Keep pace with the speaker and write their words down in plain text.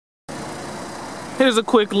Here's a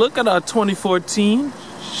quick look at our 2014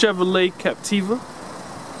 Chevrolet Captiva.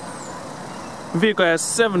 The vehicle has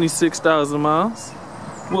 76,000 miles.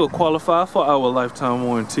 Will qualify for our lifetime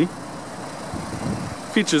warranty.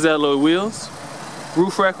 Features alloy wheels,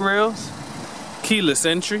 roof rack rails, keyless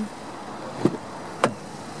entry,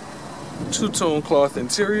 two-tone cloth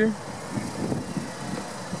interior,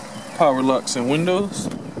 power locks and windows,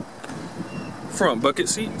 front bucket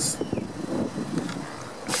seats.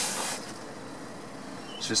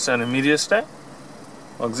 It's your center media stack,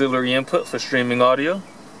 auxiliary input for streaming audio,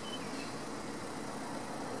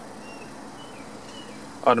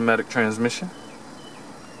 automatic transmission,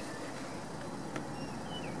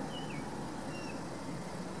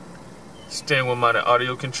 steering wheel mounted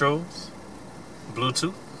audio controls,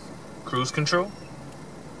 Bluetooth, cruise control,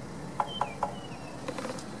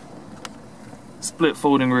 split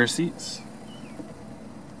folding rear seats,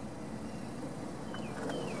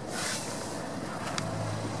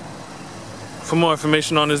 for more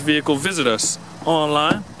information on this vehicle, visit us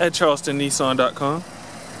online at charlestonnissan.com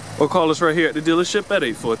or call us right here at the dealership at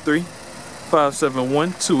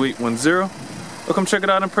 843-571-2810 or come check it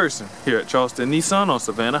out in person here at Charleston Nissan on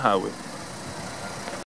Savannah Highway.